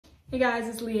Hey guys,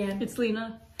 it's Leanne. It's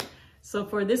Lena. So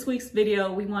for this week's video,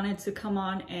 we wanted to come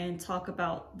on and talk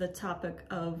about the topic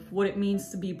of what it means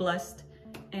to be blessed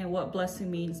and what blessing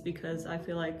means, because I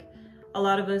feel like a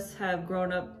lot of us have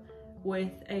grown up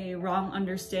with a wrong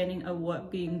understanding of what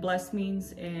being blessed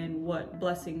means and what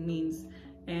blessing means.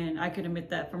 And I can admit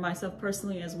that for myself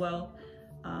personally as well,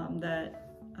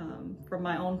 from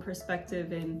my own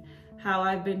perspective and how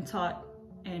I've been taught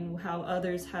and how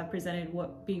others have presented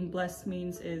what being blessed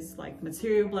means is like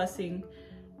material blessing,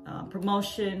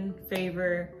 promotion,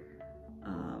 favor,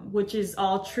 which is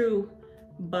all true,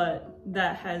 but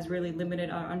that has really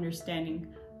limited our understanding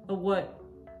of what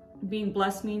being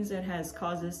blessed means. It has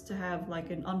caused us to have like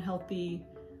an unhealthy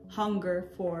hunger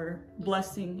for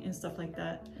blessing and stuff like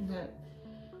that.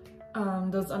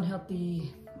 Those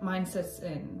unhealthy mindsets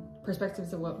and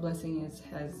perspectives of what blessing is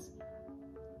has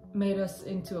made us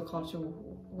into a culture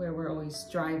where we're always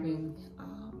striving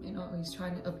and always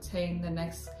trying to obtain the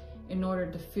next in order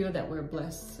to feel that we're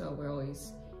blessed. So we're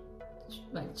always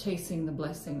like chasing the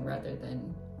blessing rather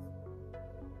than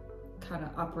kind of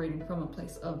operating from a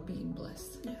place of being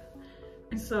blessed. Yeah.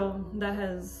 And so that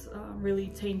has really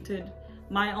tainted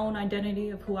my own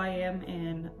identity of who I am,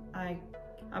 and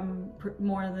I'm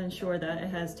more than sure that it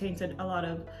has tainted a lot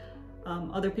of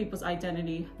other people's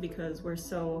identity, because we're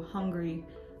so hungry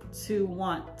to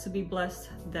want to be blessed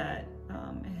that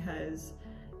it has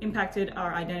impacted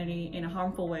our identity in a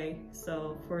harmful way.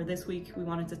 So for this week, we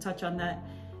wanted to touch on that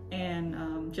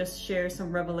and just share some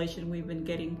revelation we've been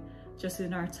getting just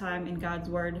in our time in God's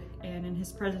word and in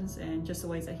his presence, and just the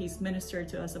ways that he's ministered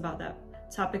to us about that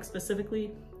topic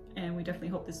specifically. And we definitely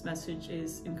hope this message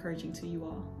is encouraging to you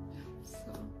all. So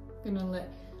I'm gonna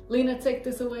let Lena take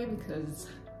this away because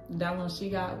the downloads she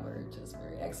got were just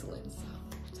very excellent. So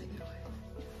take it away.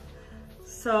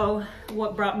 So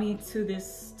what brought me to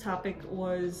this topic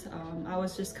was I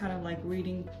was just kind of like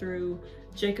reading through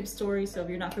Jacob's story. So if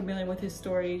you're not familiar with his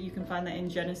story, you can find that in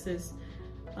Genesis.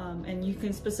 And you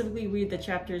can specifically read the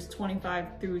chapters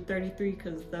 25 through 33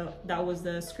 because that was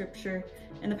the scripture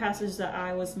and the passage that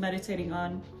I was meditating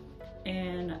on.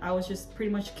 And I was just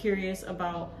pretty much curious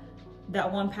about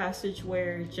that one passage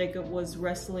where Jacob was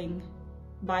wrestling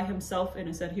by himself, and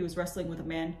it said he was wrestling with a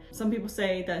man. Some people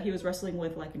say that he was wrestling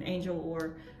with like an angel,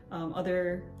 or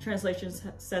other translations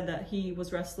said that he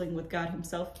was wrestling with God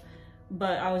himself.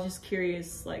 But I was just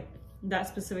curious, like that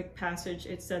specific passage,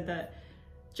 it said that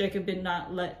Jacob did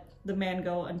not let the man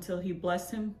go until he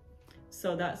blessed him.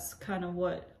 So that's kind of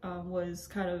what was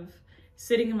kind of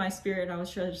sitting in my spirit, and I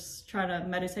was just trying to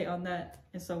meditate on that.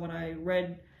 And so when I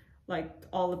read like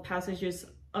all the passages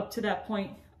up to that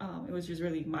point, it was just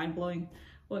really mind-blowing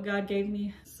what God gave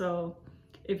me. So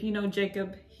if you know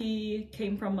Jacob, he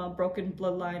came from a broken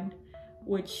bloodline,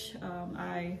 which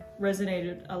I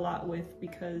resonated a lot with,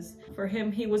 because for him,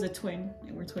 he was a twin,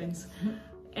 and we're twins.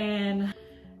 And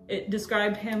it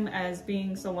described him as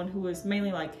being someone who was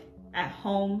mainly like at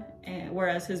home, and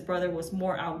whereas his brother was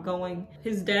more outgoing.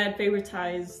 His dad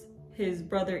favoritized his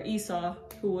brother Esau,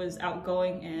 who was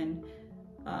outgoing, and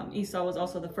Esau was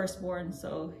also the firstborn,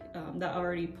 so that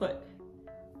already put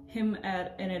him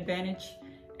at an advantage.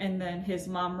 And then his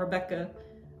mom Rebecca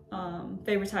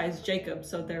favoritized Jacob,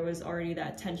 so there was already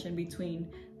that tension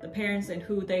between the parents and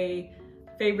who they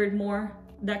favored more.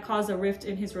 That caused a rift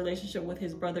in his relationship with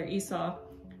his brother Esau,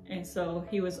 and so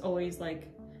he was always like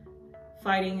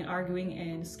fighting and arguing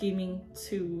and scheming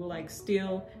to like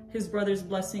steal his brother's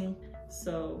blessing.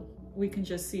 So we can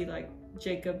just see like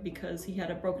Jacob, because he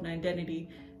had a broken identity,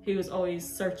 he was always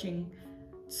searching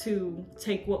to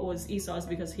take what was Esau's,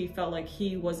 because he felt like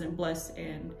he wasn't blessed,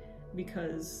 and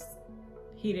because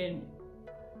he didn't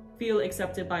feel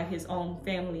accepted by his own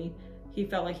family, he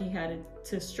felt like he had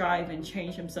to strive and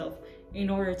change himself in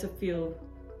order to feel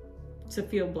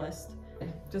blessed.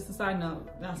 Just a side note,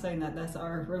 not saying that that's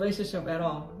our relationship at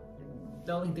all.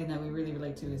 The only thing that we really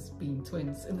relate to is being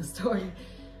twins in the story.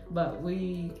 But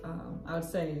we, I would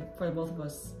say for the both of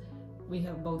us, we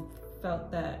have both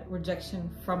felt that rejection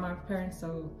from our parents.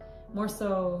 So more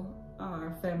so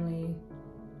our family,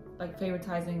 like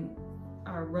favoritizing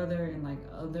our brother and like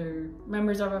other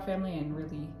members of our family, and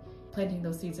really planting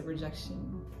those seeds of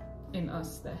rejection in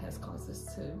us that has caused us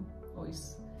to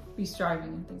always be striving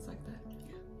and things like that.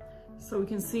 So we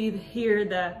can see here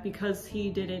that because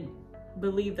he didn't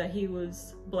believe that he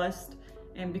was blessed,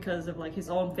 and because of like his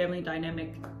own family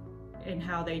dynamic and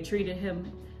how they treated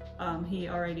him, he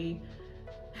already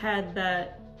had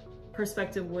that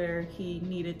perspective where he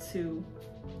needed to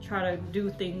try to do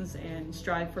things and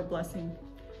strive for blessing.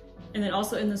 And then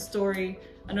also in the story,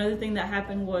 another thing that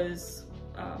happened was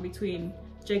between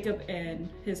Jacob and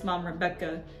his mom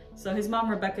Rebecca, So his mom,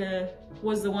 Rebecca,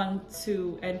 was the one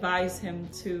to advise him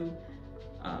to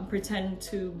pretend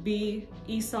to be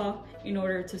Esau in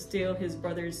order to steal his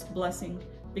brother's blessing,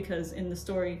 because in the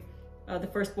story, the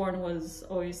firstborn was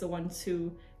always the one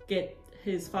to get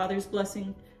his father's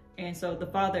blessing. And so the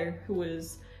father, who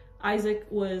was Isaac,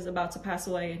 was about to pass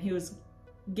away, and he was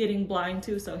getting blind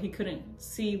too, so he couldn't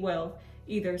see well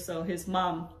either. So his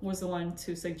mom was the one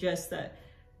to suggest that,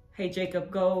 hey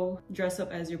Jacob, go dress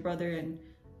up as your brother and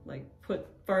like put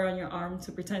fur on your arm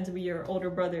to pretend to be your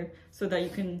older brother so that you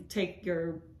can take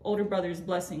your older brother's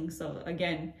blessing. So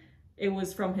again, it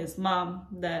was from his mom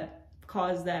that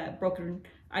caused that broken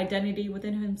identity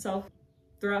within himself.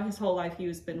 Throughout his whole life, he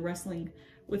has been wrestling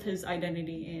with his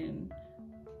identity and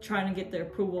trying to get the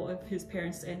approval of his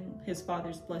parents and his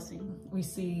father's blessing. We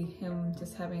see him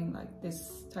just having like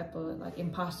this type of like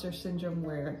imposter syndrome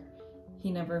where he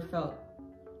never felt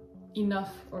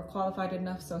enough or qualified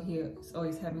enough, so he was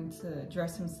always having to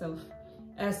dress himself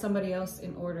as somebody else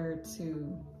in order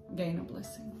to gain a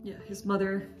blessing. Yeah, his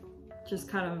mother just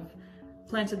kind of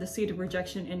planted the seed of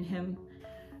rejection in him.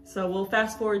 So we'll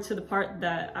fast forward to the part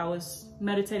that I was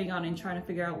meditating on and trying to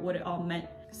figure out what it all meant.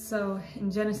 So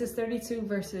in Genesis 32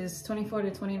 verses 24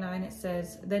 to 29, it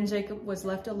says, "Then Jacob was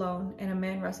left alone, and a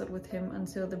man wrestled with him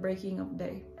until the breaking of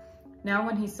day. Now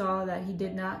when he saw that he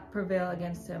did not prevail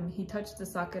against him, he touched the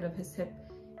socket of his hip,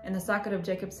 and the socket of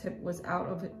Jacob's hip was out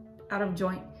of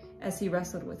joint as he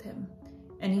wrestled with him.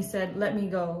 And he said, 'Let me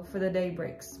go, for the day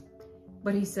breaks.'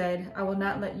 But he said, 'I will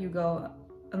not let you go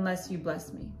unless you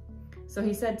bless me.' So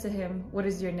he said to him, 'What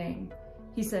is your name?'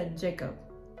 He said, 'Jacob.'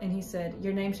 And he said,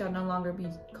 'Your name shall no longer be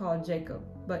called Jacob,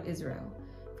 but Israel,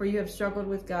 for you have struggled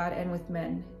with God and with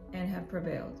men, and have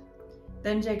prevailed.'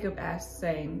 Then Jacob asked,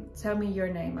 saying, 'Tell me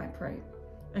your name, I pray.'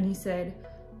 And he said,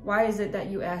 'Why is it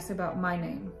that you ask about my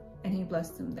name?' And he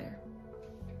blessed him there."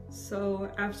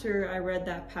 So after I read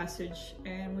that passage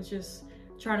and was just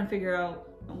trying to figure out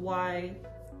why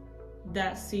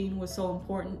that scene was so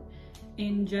important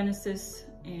in Genesis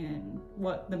and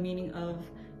what the meaning of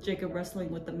Jacob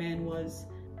wrestling with the man was,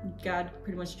 God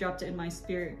pretty much dropped it in my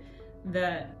spirit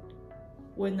that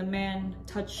when the man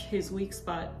touched his weak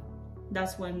spot,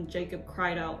 that's when Jacob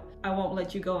cried out, "I won't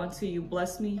let you go until you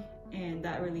bless me." And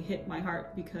that really hit my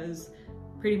heart, because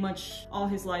pretty much all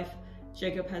his life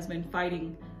Jacob has been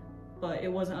fighting, but it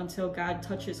wasn't until God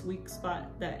touched his weak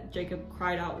spot that Jacob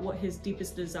cried out what his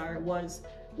deepest desire was,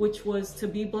 which was to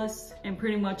be blessed. And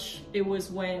pretty much it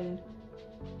was when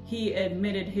he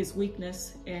admitted his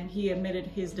weakness and he admitted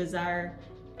his desire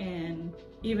and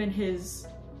even his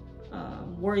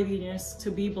worthiness to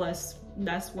be blessed,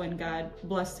 that's when God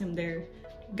blessed him there.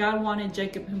 God wanted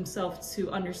Jacob himself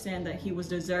to understand that he was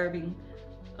deserving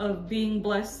of being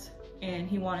blessed, and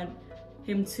he wanted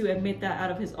him to admit that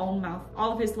out of his own mouth.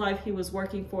 All of his life he was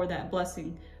working for that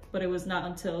blessing, but it was not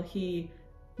until he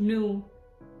knew,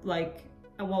 like,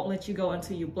 "I won't let you go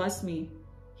until you bless me,"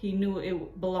 he knew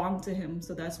it belonged to him.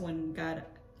 So that's when God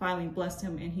finally blessed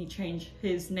him, and he changed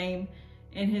his name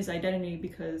and his identity,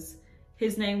 because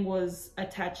his name was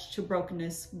attached to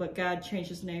brokenness, but God changed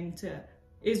his name to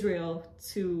Israel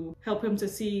to help him to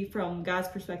see from God's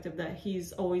perspective that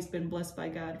he's always been blessed by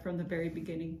God from the very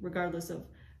beginning, regardless of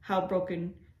how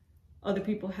broken other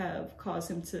people have caused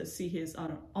him to see his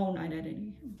own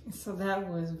identity. So that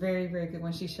was very, very good.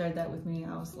 When she shared that with me,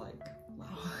 I was like,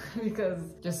 wow,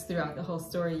 because just throughout the whole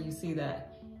story, you see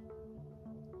that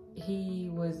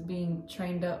he was being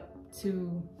trained up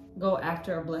to go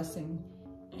after a blessing,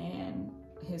 and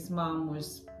his mom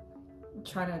was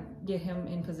trying to get him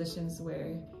in positions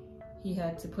where he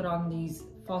had to put on these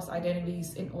false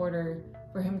identities in order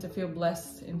for him to feel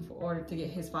blessed and for order to get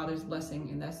his father's blessing.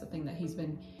 And that's the thing that he's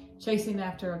been chasing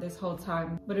after this whole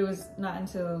time. But it was not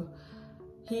until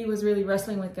he was really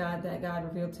wrestling with God that God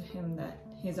revealed to him that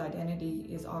his identity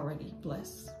is already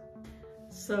blessed.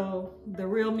 So the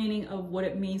real meaning of what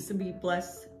it means to be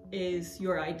blessed is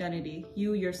your identity.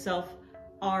 You yourself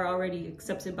are already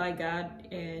accepted by God,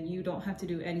 and you don't have to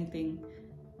do anything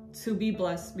to be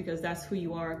blessed, because that's who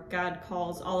you are. God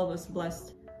calls all of us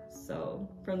blessed. So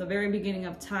from the very beginning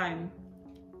of time,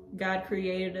 God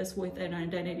created us with an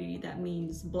identity that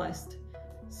means blessed.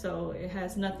 So it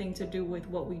has nothing to do with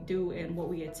what we do and what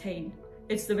we attain.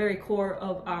 It's the very core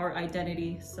of our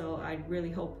identity. So I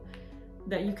really hope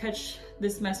that you catch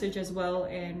this message as well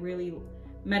and really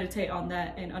meditate on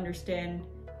that and understand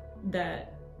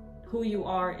that who you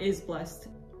are is blessed.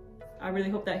 I really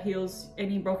hope that heals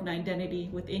any broken identity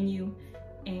within you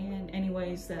and any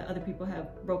ways that other people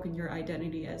have broken your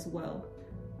identity as well.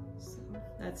 So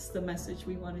that's the message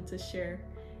we wanted to share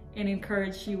and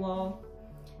encourage you all.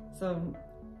 So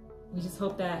we just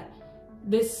hope that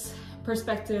this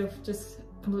perspective just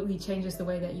completely changes the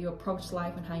way that you approach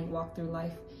life and how you walk through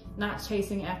life. Not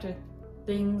chasing after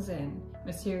things and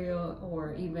material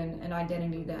or even an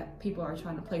identity that people are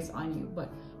trying to place on you,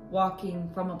 but walking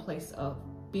from a place of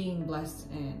being blessed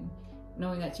and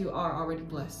knowing that you are already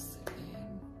blessed,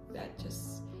 and that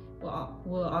just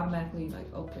will automatically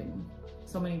like open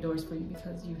so many doors for you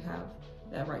because you have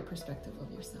that right perspective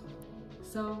of yourself.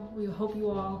 So we hope you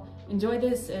all enjoy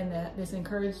this and that this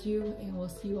encouraged you, and we'll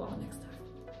see you all next time.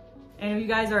 And if you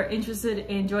guys are interested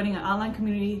in joining an online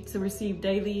community to receive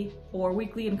daily or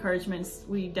weekly encouragements,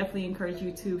 we definitely encourage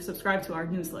you to subscribe to our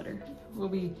newsletter. We'll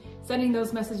be sending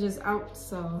those messages out,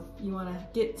 so you want to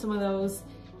get some of those,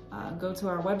 go to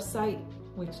our website,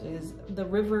 which is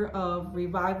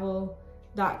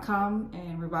theriverofrevival.com,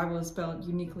 and revival is spelled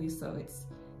uniquely, so it's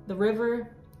the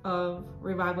River of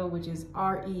Revival, which is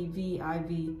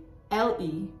REVIVLE,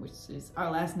 which is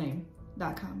our last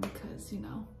name.com, because you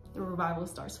know the revival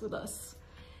starts with us.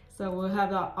 So we'll have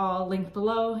that all linked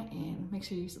below, and make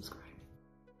sure you subscribe.